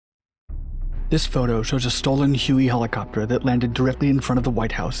This photo shows a stolen Huey helicopter that landed directly in front of the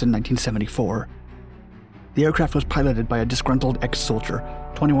White House in 1974. The aircraft was piloted by a disgruntled ex-soldier,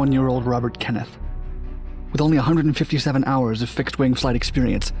 21-year-old Robert Kenneth. With only 157 hours of fixed-wing flight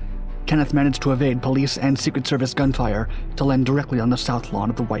experience, Kenneth managed to evade police and Secret Service gunfire to land directly on the south lawn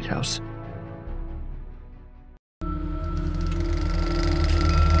of the White House.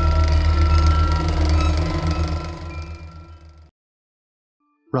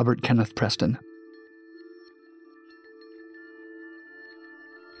 Robert Kenneth Preston.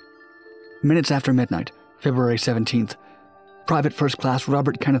 Minutes after midnight, February 17th, Private First Class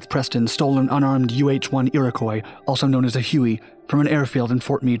Robert Kenneth Preston stole an unarmed UH-1 Iroquois, also known as a Huey, from an airfield in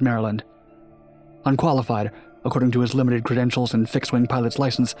Fort Meade, Maryland. Unqualified, according to his limited credentials and fixed-wing pilot's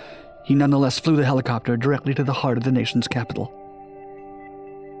license, he nonetheless flew the helicopter directly to the heart of the nation's capital.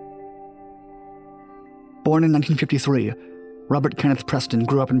 Born in 1953, Robert Kenneth Preston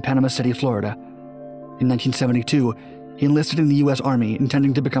grew up in Panama City, Florida. In 1972, he enlisted in the U.S. Army,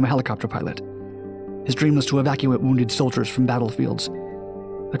 intending to become a helicopter pilot. His dream was to evacuate wounded soldiers from battlefields.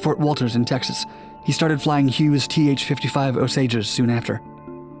 At Fort Walters in Texas, he started flying Huey's TH-55 Osages soon after.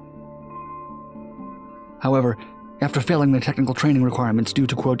 However, after failing the technical training requirements due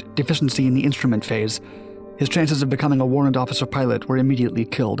to, quote, deficiency in the instrument phase, his chances of becoming a warrant officer pilot were immediately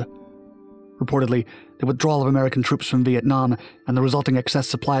killed. Reportedly, the withdrawal of American troops from Vietnam and the resulting excess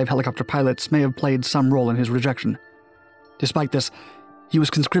supply of helicopter pilots may have played some role in his rejection. Despite this, he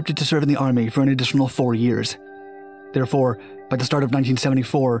was conscripted to serve in the Army for an additional 4 years. Therefore, by the start of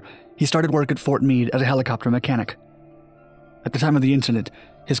 1974, he started work at Fort Meade as a helicopter mechanic. At the time of the incident,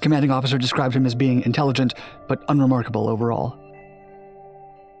 his commanding officer described him as being intelligent but unremarkable overall.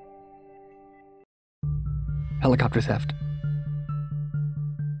 Helicopter theft.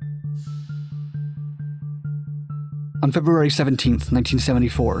 On February 17,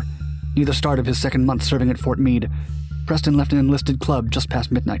 1974, near the start of his second month serving at Fort Meade, Preston left an enlisted club just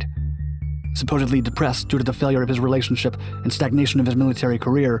past midnight. Supposedly depressed due to the failure of his relationship and stagnation of his military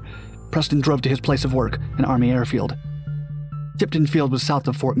career, Preston drove to his place of work, an Army airfield. Tipton Field was south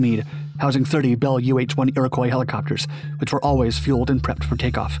of Fort Meade, housing 30 Bell UH-1 Iroquois helicopters, which were always fueled and prepped for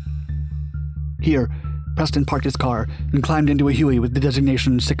takeoff. Here, Preston parked his car and climbed into a Huey with the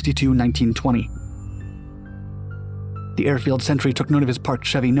designation 62-1920. The airfield sentry took note of his parked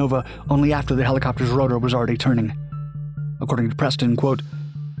Chevy Nova only after the helicopter's rotor was already turning. According to Preston, quote,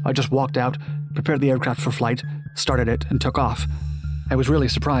 I just walked out, prepared the aircraft for flight, started it, and took off. I was really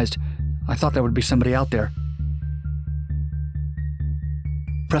surprised. I thought there would be somebody out there.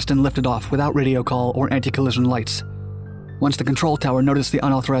 Preston lifted off without radio call or anti-collision lights. Once the control tower noticed the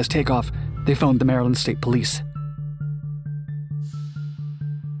unauthorized takeoff, they phoned the Maryland State Police.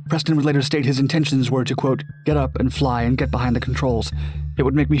 Preston would later state his intentions were to, quote, get up and fly and get behind the controls. It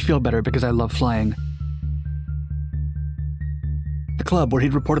would make me feel better because I love flying. The club, where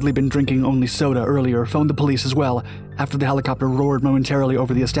he'd reportedly been drinking only soda earlier, phoned the police as well after the helicopter roared momentarily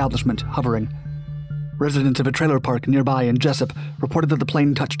over the establishment, hovering. Residents of a trailer park nearby in Jessup reported that the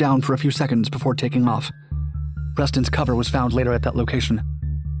plane touched down for a few seconds before taking off. Preston's cover was found later at that location.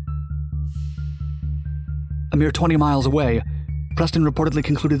 A mere 20 miles away, Preston reportedly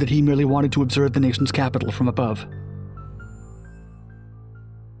concluded that he merely wanted to observe the nation's capital from above.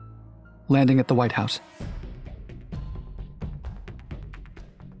 Landing at the White House.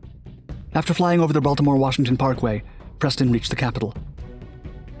 After flying over the Baltimore-Washington Parkway, Preston reached the Capitol.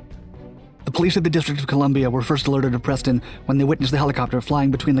 The police of the District of Columbia were first alerted of Preston when they witnessed the helicopter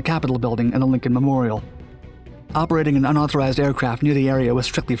flying between the Capitol building and the Lincoln Memorial. Operating an unauthorized aircraft near the area was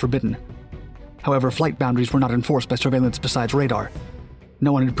strictly forbidden. However, flight boundaries were not enforced by surveillance besides radar.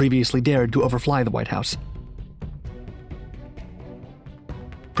 No one had previously dared to overfly the White House.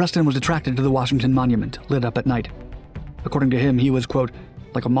 Preston was attracted to the Washington Monument, lit up at night. According to him, he was, quote,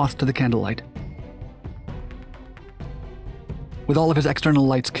 like a moth to the candlelight. With all of his external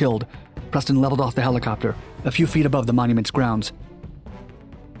lights killed, Preston leveled off the helicopter, a few feet above the monument's grounds.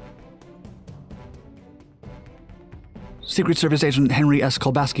 Secret Service agent Henry S.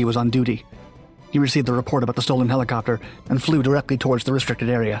 Kolbaski was on duty. He received the report about the stolen helicopter and flew directly towards the restricted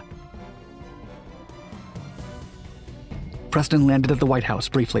area. Preston landed at the White House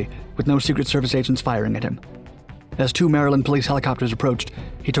briefly, with no Secret Service agents firing at him. As 2 Maryland police helicopters approached,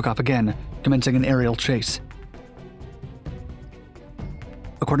 he took off again, commencing an aerial chase.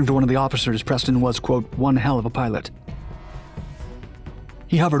 According to one of the officers, Preston was, quote, one hell of a pilot.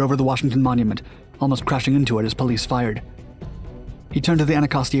 He hovered over the Washington Monument, almost crashing into it as police fired. He turned to the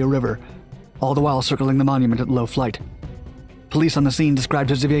Anacostia River, all the while circling the monument at low flight. Police on the scene described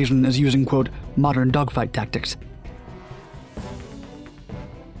his evasion as using, quote, modern dogfight tactics.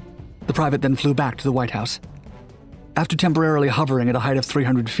 The private then flew back to the White House. After temporarily hovering at a height of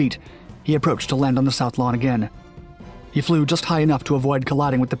 300 feet, he approached to land on the South Lawn again. He flew just high enough to avoid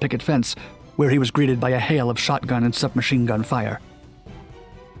colliding with the picket fence, where he was greeted by a hail of shotgun and submachine gun fire.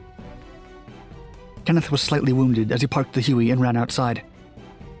 Kenneth was slightly wounded as he parked the Huey and ran outside.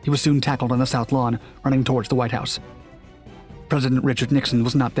 He was soon tackled on the South Lawn, running towards the White House. President Richard Nixon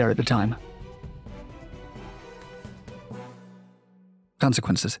was not there at the time.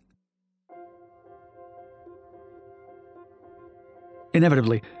 Consequences.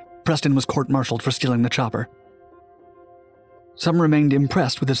 Inevitably, Preston was court-martialed for stealing the chopper. Some remained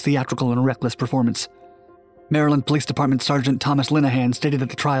impressed with his theatrical and reckless performance. Maryland Police Department Sergeant Thomas Linehan stated at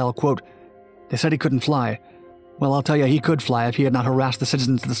the trial, quote, "They said he couldn't fly. Well, I'll tell you, he could fly if he had not harassed the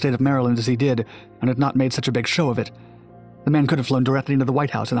citizens of the state of Maryland as he did, and had not made such a big show of it. The man could have flown directly into the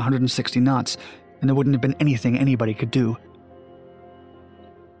White House at 160 knots, and there wouldn't have been anything anybody could do."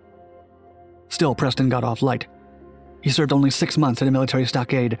 Still, Preston got off light. He served only 6 months at a military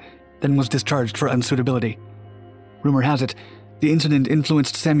stockade, then was discharged for unsuitability. Rumor has it, the incident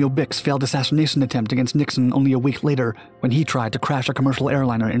influenced Samuel Bick's failed assassination attempt against Nixon only a week later when he tried to crash a commercial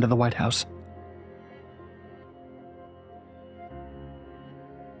airliner into the White House.